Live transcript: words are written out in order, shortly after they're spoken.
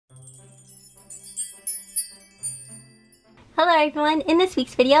Hello everyone, in this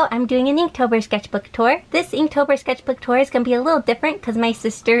week's video I'm doing an Inktober sketchbook tour. This Inktober sketchbook tour is going to be a little different because my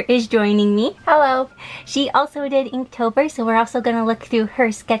sister is joining me. Hello! She also did Inktober, so we're also going to look through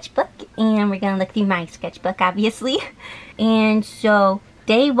her sketchbook and we're going to look through my sketchbook obviously. And so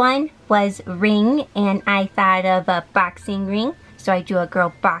day one was ring, and I thought of a boxing ring, so I drew a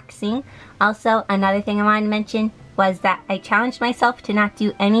girl boxing. Also, another thing I wanted to mention was that I challenged myself to not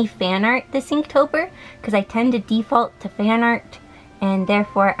do any fan art this Inktober because I tend to default to fan art, and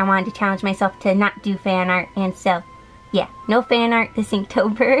therefore I wanted to challenge myself to not do fan art, and so yeah, no fan art this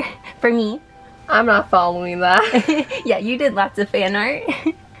Inktober for me. I'm not following that. Yeah, you did lots of fan art.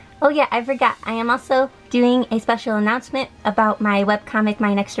 Oh yeah, I forgot. I am also doing a special announcement about my webcomic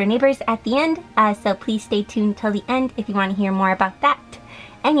My Next Door Neighbors at the end, so please stay tuned till the end if you want to hear more about that.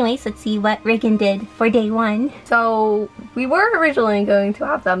 Anyways, let's see what Reagan did for day one. So, we were originally going to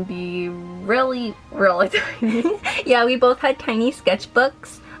have them be really, really tiny. Yeah, we both had tiny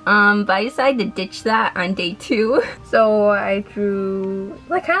sketchbooks, but I decided to ditch that on day two. So, I drew,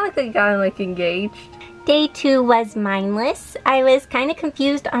 kind of like they got, engaged. Day two was mindless. I was kind of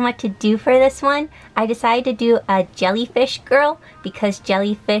confused on what to do for this one. I decided to do a jellyfish girl because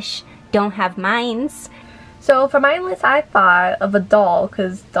jellyfish don't have minds. So for mindless, I thought of a doll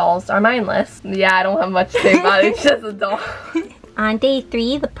because dolls are mindless. Yeah, I don't have much to say about it, it's just a doll. On day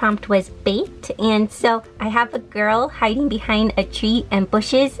three, the prompt was bait, and so I have a girl hiding behind a tree and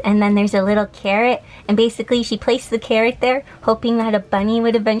bushes, and then there's a little carrot, and basically she placed the carrot there hoping that a bunny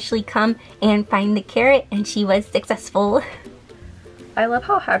would eventually come and find the carrot, and she was successful. I love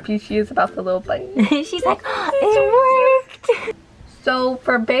how happy she is about the little bunny. She's like, oh, it worked! So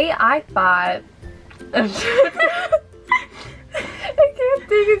for bait, I thought... I can't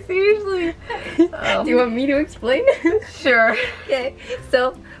take it seriously. Do you want me to explain? Sure. Okay,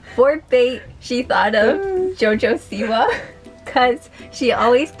 so for bait, she thought of JoJo Siwa because she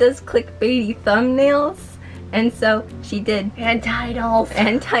always does clickbaity thumbnails, and so she did. And titles.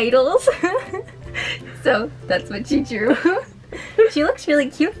 And titles. So that's what she drew. She looks really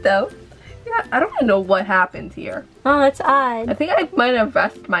cute though. Yeah, I don't know what happened here. Oh, that's odd. I think I might have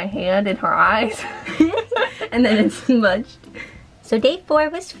rested my hand in her eyes. And then it smudged. So day four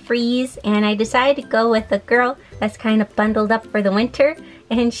was freeze, and I decided to go with a girl that's kind of bundled up for the winter,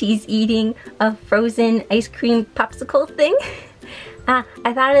 and she's eating a frozen ice cream popsicle thing. I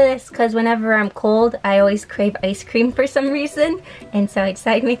thought of this because whenever I'm cold, I always crave ice cream for some reason, and so I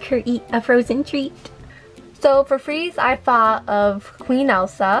decided to make her eat a frozen treat. So for freeze, I thought of Queen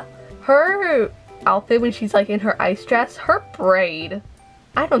Elsa. Her outfit when she's in her ice dress, her braid.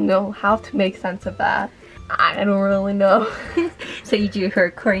 I don't know how to make sense of that. I don't really know. So you drew her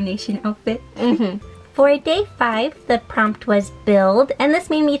coronation outfit? Mm-hmm. For day five, the prompt was build, and this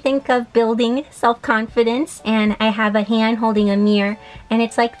made me think of building self-confidence, and I have a hand holding a mirror, and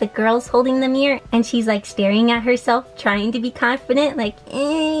it's like the girl's holding the mirror, and she's staring at herself, trying to be confident,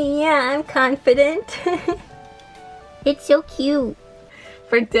 yeah, I'm confident. It's so cute.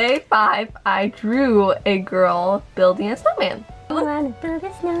 For day five, I drew a girl building a snowman. I wanna build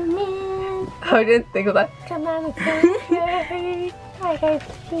a snowman. I didn't think of that. Come on, it's okay. I got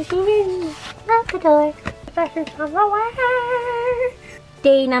to lock the door. On the way.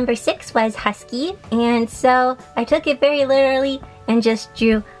 Day number 6 was husky, and so I took it very literally and just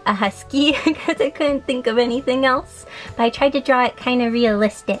drew a husky because I couldn't think of anything else. But I tried to draw it kind of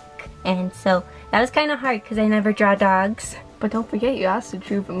realistic, and so that was kind of hard because I never draw dogs. But don't forget, you also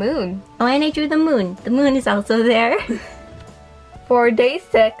drew the moon. Oh, and I drew the moon. The moon is also there. For day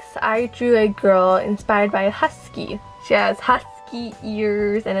 6, I drew a girl inspired by a husky. She has husky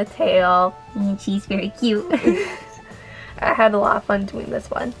ears and a tail. And she's very cute. I had a lot of fun doing this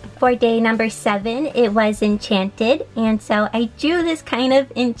one. For day number 7, it was enchanted. And so I drew this kind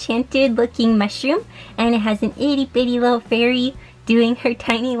of enchanted looking mushroom. And it has an itty bitty little fairy doing her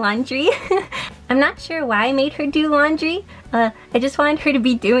tiny laundry. I'm not sure why I made her do laundry. I just wanted her to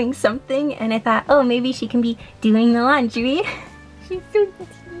be doing something, and I thought, oh, maybe she can be doing the laundry. She's so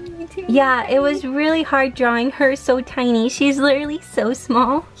teeny. Yeah, it was really hard drawing her so tiny. She's literally so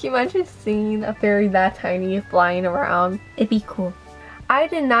small. Can you imagine seeing a fairy that tiny flying around? It'd be cool. I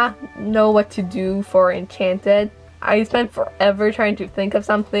did not know what to do for enchanted. I spent forever trying to think of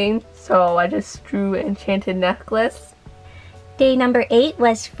something, so I just drew an enchanted necklace. Day number 8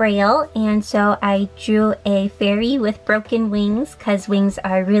 was frail, and so I drew a fairy with broken wings because wings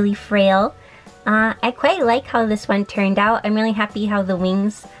are really frail. I quite like how this one turned out. I'm really happy how the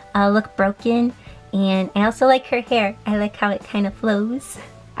wings look broken, and I also like her hair. I like how it kind of flows.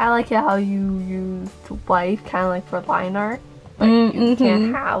 I like how you used white kind of for line art. Like you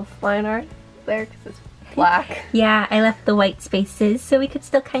can't have line art there because it's black. Yeah, I left the white spaces so we could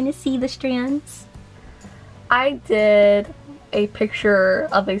still kind of see the strands. I did a picture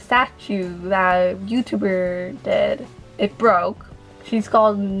of a statue that a YouTuber did. It broke. She's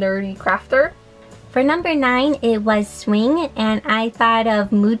called Nerdy Crafter. For number 9, it was swing, and I thought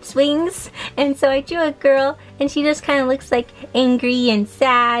of mood swings, and so I drew a girl, and she just kind of looks like angry and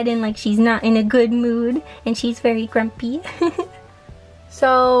sad, and like she's not in a good mood, and she's very grumpy.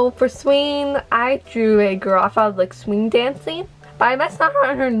 So for swing, I drew a girl. I thought like swing dancing, but I messed up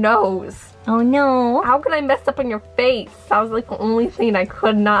on her nose. Oh no. How could I mess up on your face? That was like the only thing I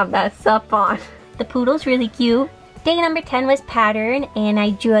could not mess up on. The poodle's really cute. Day number 10 was pattern, and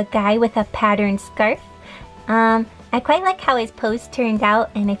I drew a guy with a pattern scarf. I quite like how his pose turned out,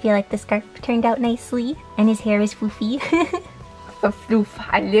 and I feel like the scarf turned out nicely, and his hair is floofy. The floof.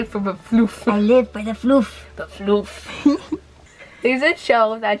 I live for the floof. I live for the floof. The floof. There's a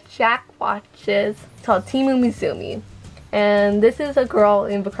show that Jack watches called Timu Mizumi. And this is a girl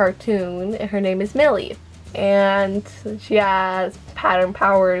in the cartoon, and her name is Millie. And she has pattern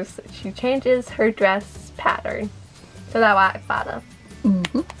powers. She changes her dress pattern. So that's what I thought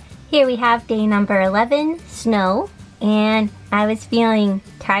of. Here we have day number 11, snow. And I was feeling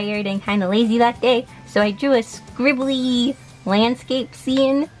tired and kind of lazy that day, so I drew a scribbly landscape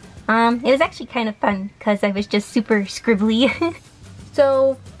scene. It was actually kind of fun because I was just super scribbly.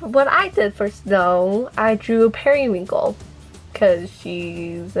 So what I did for snow, I drew a periwinkle because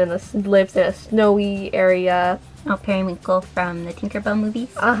she's lives in a snowy area. Oh, Periwinkle from the Tinkerbell movies.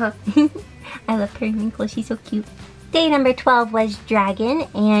 Uh-huh. I love Periwinkle, she's so cute. Day number 12 was dragon,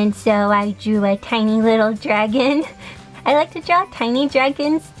 and so I drew a tiny little dragon. I like to draw tiny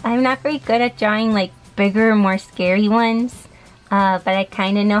dragons. I'm not very good at drawing like bigger, more scary ones, but I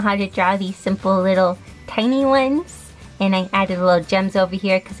kind of know how to draw these simple little tiny ones. And I added little gems over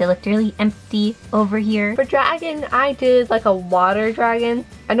here because it looked really empty over here. For dragon, I did like a water dragon.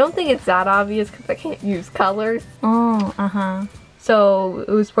 I don't think it's that obvious because I can't use colors. Oh, uh-huh. So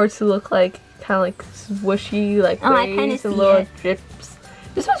it was supposed to look like kind of like swooshy, like waves and little drips.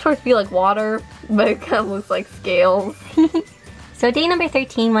 This was supposed to be like water, but it kind of looks like scales. So day number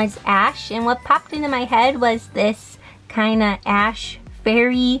 13 was ash, and what popped into my head was this kind of ash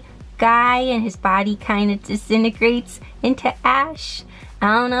fairy guy, and his body kind of disintegrates into ash.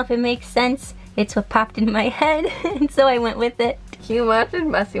 I don't know if it makes sense. It's what popped into my head, and so I went with it. Can you imagine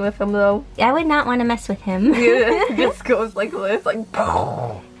messing with him though? I would not want to mess with him. Yeah, it just goes like this, like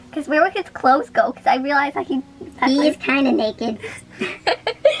because where would his clothes go? Because I realized that he is kind of naked.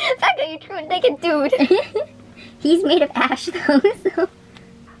 Fact that you're true a naked dude. He's made of ash though, so.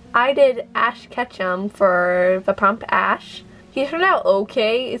 I did Ash Ketchum for the prompt Ash. He turned out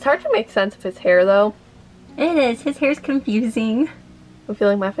okay. It's hard to make sense of his hair though. It is. His hair's confusing. I feel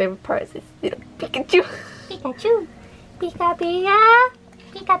like my favorite part is this little Pikachu. Pikachu. Pika Pika.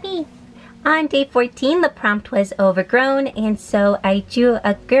 Pika Pika. On day 14, the prompt was overgrown, and so I drew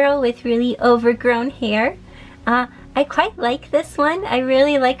a girl with really overgrown hair. I quite like this one. I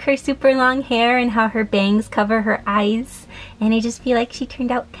really like her super long hair and how her bangs cover her eyes, and I just feel like she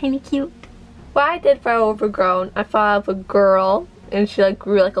turned out kind of cute. What I did for overgrown, I thought of a girl, and she like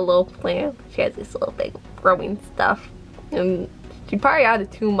grew like a little plant. She has this little big growing stuff, and she probably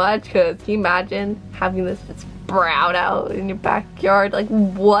added too much because can you imagine having this sprout out in your backyard? Like,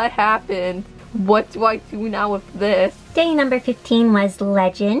 what happened? What do I do now with this? Day number 15 was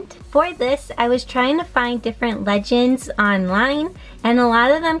legend. For this, I was trying to find different legends online, and a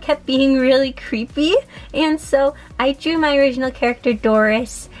lot of them kept being really creepy, and so I drew my original character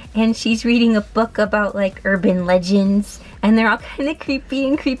Doris, and she's reading a book about like urban legends, and they're all kind of creepy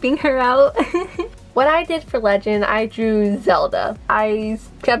and creeping her out. What I did for legend, I drew Zelda. I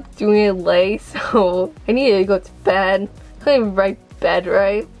kept doing it late, so I needed to go to bed. Couldn't write bed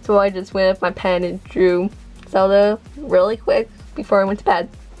right, so I just went with my pen and drew Zelda really quick before I went to bed.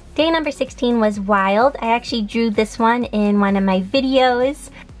 Day number 16 was wild. I actually drew this one in one of my videos.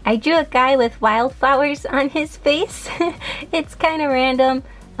 I drew a guy with wildflowers on his face. It's kind of random,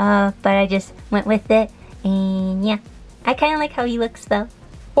 but I just went with it, and yeah. I kind of like how he looks though.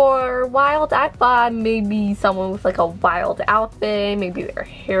 For wild, I thought maybe someone with like a wild outfit, maybe their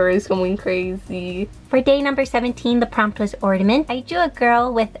hair is going crazy. For day number 17, the prompt was ornament. I drew a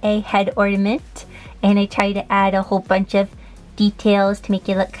girl with a head ornament, and I tried to add a whole bunch of details to make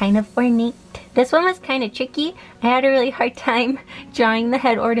it look kind of ornate. This one was kind of tricky. I had a really hard time drawing the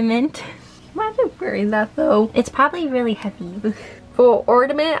head ornament. Imagine wearing that though. It's probably really heavy. For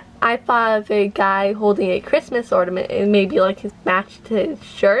ornament, I thought of a guy holding a Christmas ornament and maybe like his match to his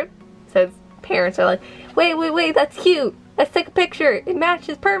shirt. So his parents are like, wait, that's cute. Let's take a picture. It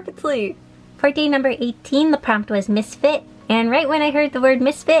matches perfectly. For day number 18, the prompt was misfit. And right when I heard the word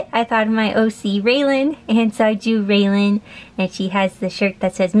misfit, I thought of my OC Raylan, and so I drew Raylan, and she has the shirt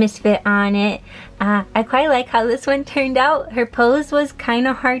that says misfit on it. I quite like how this one turned out. Her pose was kind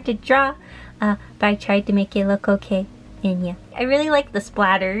of hard to draw, but I tried to make it look okay. And yeah, I really like the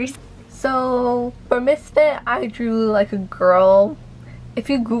splatters. So for misfit, I drew like a girl. If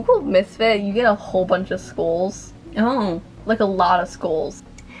you Google misfit, you get a whole bunch of skulls. Oh. Like a lot of skulls.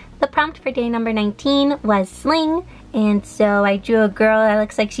 The prompt for day number 19 was sling. And so I drew a girl that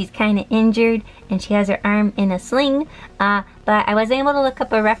looks like she's kind of injured and she has her arm in a sling. But I wasn't able to look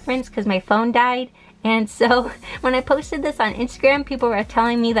up a reference because my phone died. And so when I posted this on Instagram, people were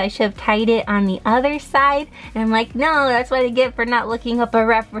telling me that I should have tied it on the other side. And I'm like, no, that's what I get for not looking up a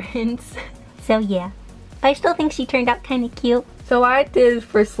reference. So yeah, but I still think she turned out kind of cute. So what I did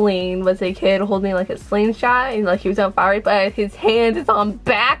for sling was a kid holding like a slingshot and like he was on fire, but his hand is on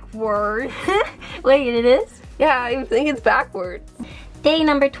backwards. Wait, it is? Yeah, I think it's backwards. Day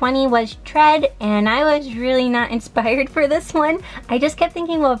number 20 was tread, and I was really not inspired for this one. I just kept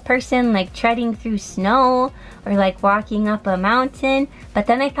thinking of a person like treading through snow or like walking up a mountain, but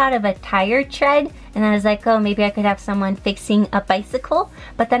then I thought of a tire tread, and I was like, oh, maybe I could have someone fixing a bicycle.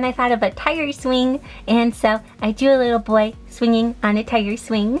 But then I thought of a tire swing, and so I drew a little boy swinging on a tire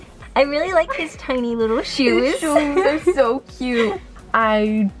swing. I really like his tiny little shoes. His shoes are so cute.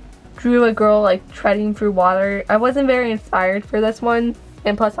 I drew a girl like treading through water. I wasn't very inspired for this one,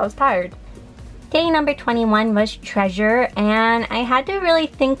 and plus I was tired. Day number 21 was treasure, and I had to really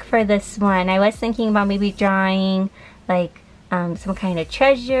think for this one. I was thinking about maybe drawing like some kind of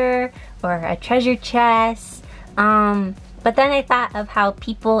treasure or a treasure chest. But then I thought of how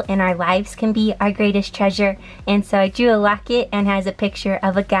people in our lives can be our greatest treasure, and so I drew a locket and has a picture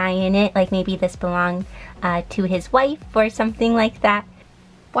of a guy in it, like maybe this belonged to his wife or something like that.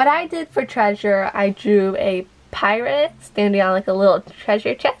 What I did for treasure, I drew a pirate standing on like a little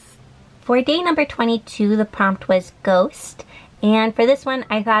treasure chest. For day number 22, the prompt was ghost. And for this one,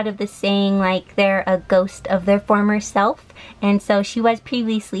 I thought of the saying like they're a ghost of their former self. And so she was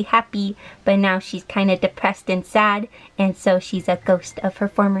previously happy, but now she's kind of depressed and sad. And so she's a ghost of her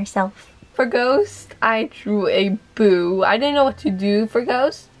former self. For ghost, I drew a boo. I didn't know what to do for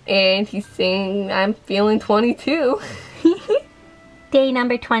ghost. And he's saying, I'm feeling 22. Day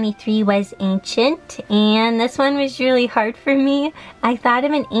number 23 was ancient, and this one was really hard for me. I thought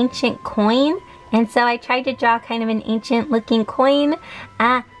of an ancient coin, and so I tried to draw kind of an ancient looking coin.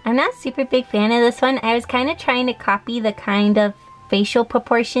 I'm not a super big fan of this one. I was kind of trying to copy the kind of facial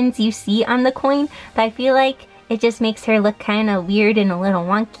proportions you see on the coin, but I feel like it just makes her look kind of weird and a little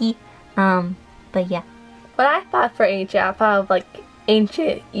wonky. But yeah. What I thought for ancient, I thought of like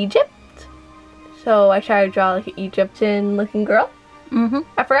ancient Egypt. So I tried to draw like an Egyptian looking girl.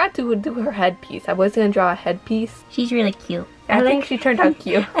 I forgot to do her headpiece. I was going to draw a headpiece. She's really cute. I think she turned out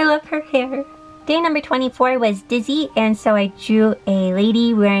cute. I love her hair. Day number 24 was dizzy, and so I drew a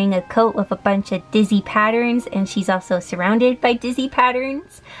lady wearing a coat with a bunch of dizzy patterns, and she's also surrounded by dizzy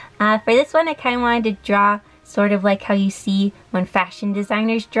patterns. For this one, I kind of wanted to draw sort of like how you see when fashion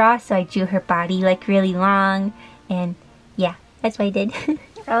designers draw, so I drew her body like really long, and yeah, that's what I did.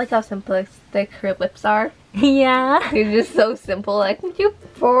 I like how simplistic her lips are. Yeah. They're just so simple. Like, you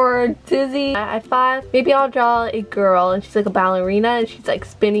poor dizzy. I thought maybe I'll draw a girl and she's like a ballerina and she's like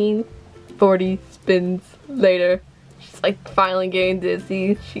spinning 40 spins later. She's like finally getting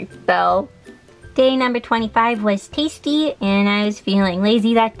dizzy. She fell. Day number 25 was tasty, and I was feeling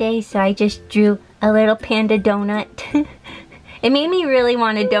lazy that day, so I just drew a little panda donut. It made me really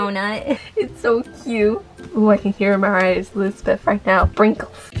want a donut. It's so cute. Ooh, I can hear Mariah Elizabeth right now.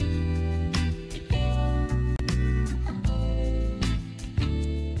 Sprinkles.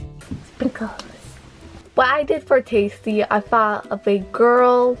 Sprinkles. What I did for tasty, I thought of a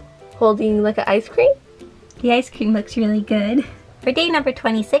girl holding like an ice cream. The ice cream looks really good. For day number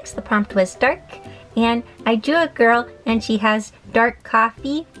 26, the prompt was dark, and I drew a girl and she has dark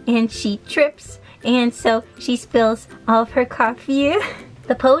coffee and she trips, and so she spills all of her coffee.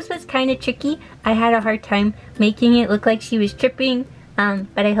 The pose was kind of tricky. I had a hard time making it look like she was tripping,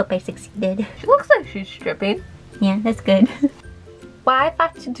 but I hope I succeeded. She looks like she's tripping. Yeah, that's good. What I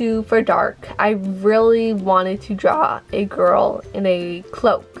thought to do for dark, I really wanted to draw a girl in a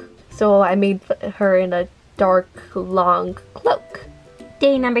cloak. So I made her in a dark, long cloak.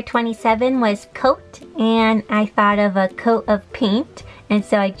 Day number 27 was coat, and I thought of a coat of paint, and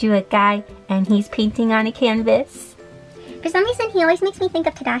so I drew a guy and he's painting on a canvas. For some reason, he always makes me think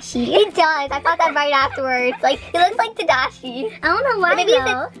of Tadashi. He does. I thought that right afterwards. Like, he looks like Tadashi. I don't know why, maybe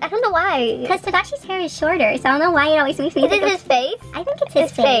though. I don't know why. Because Tadashi's hair is shorter, so I don't know why it always makes me think of his face. I think it's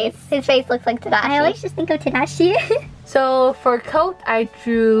his face. His face looks like Tadashi. I always just think of Tadashi. So for coat, I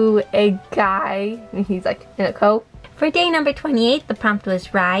drew a guy, and he's like in a coat. For day number 28, the prompt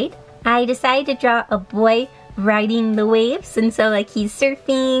was ride. I decided to draw a boy riding the waves, and so like he's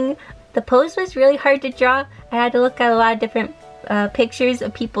surfing. The pose was really hard to draw. I had to look at a lot of different pictures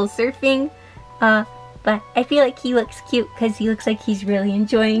of people surfing, but I feel like he looks cute because he looks like he's really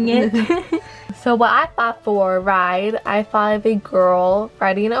enjoying it. So what I thought for ride, I thought of a girl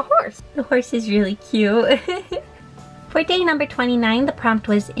riding a horse. The horse is really cute. For day number 29, the prompt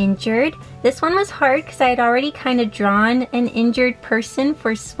was injured. This one was hard because I had already kind of drawn an injured person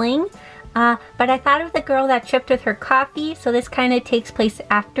for Sling. But I thought of the girl that tripped with her coffee, so this kind of takes place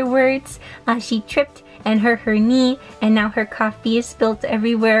afterwards. She tripped and hurt her knee, and now her coffee is spilled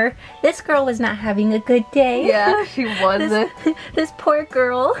everywhere. This girl was not having a good day. Yeah, she wasn't. This poor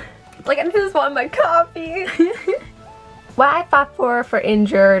girl. Like, I just want my coffee. What I thought for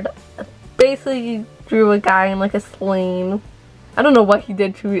injured, basically drew a guy in like a sling. I don't know what he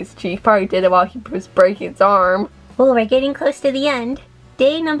did to his cheek. Probably did it while he was breaking his arm. Well, we're getting close to the end.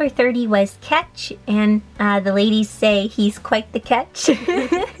 Day number 30 was catch, and the ladies say he's quite the catch.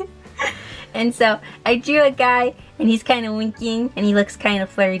 And so I drew a guy, and he's kind of winking, and he looks kind of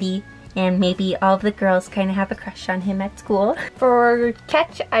flirty, and maybe all of the girls kind of have a crush on him at school. For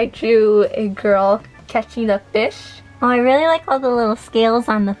catch, I drew a girl catching a fish. Oh, I really like all the little scales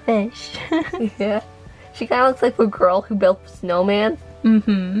on the fish. Yeah. She kind of looks like a girl who built a snowman.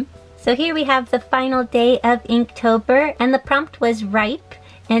 Mm-hmm. So here we have the final day of Inktober, and the prompt was ripe,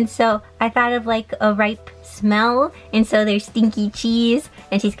 and so I thought of like a ripe smell, and so there's stinky cheese,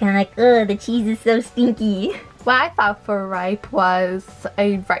 and she's kind of like, ugh, the cheese is so stinky. What I thought for ripe was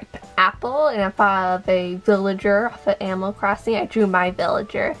a ripe apple, and I thought of a villager off of Animal Crossing. I drew my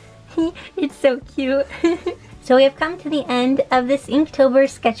villager. It's so cute. So we have come to the end of this Inktober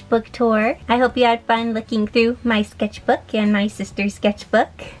sketchbook tour. I hope you had fun looking through my sketchbook and my sister's sketchbook.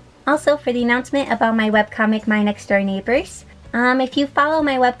 Also, for the announcement about my webcomic, My Next Door Neighbors. If you follow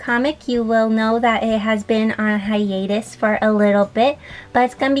my webcomic, you will know that it has been on hiatus for a little bit, but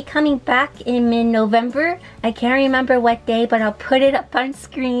it's going to be coming back in mid-November. I can't remember what day, but I'll put it up on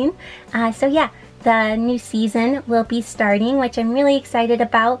screen. So yeah, the new season will be starting, which I'm really excited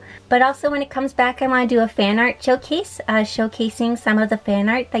about. But also when it comes back, I want to do a fan art showcase, showcasing some of the fan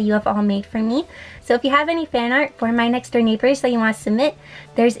art that you have all made for me. So if you have any fan art for My Next Door Neighbors that you want to submit,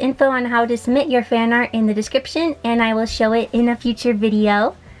 there's info on how to submit your fan art in the description, and I will show it in a future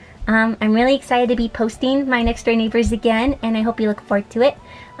video. I'm really excited to be posting My Next Door Neighbors again, and I hope you look forward to it.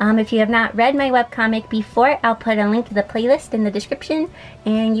 If you have not read my webcomic before, I'll put a link to the playlist in the description,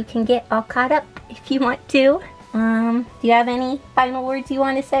 and you can get all caught up if you want to. Do you have any final words you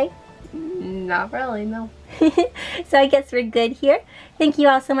want to say? Not really, no. So I guess we're good here. Thank you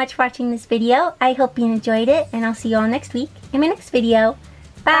all so much for watching this video. I hope you enjoyed it, and I'll see you all next week in my next video.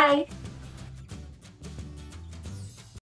 Bye!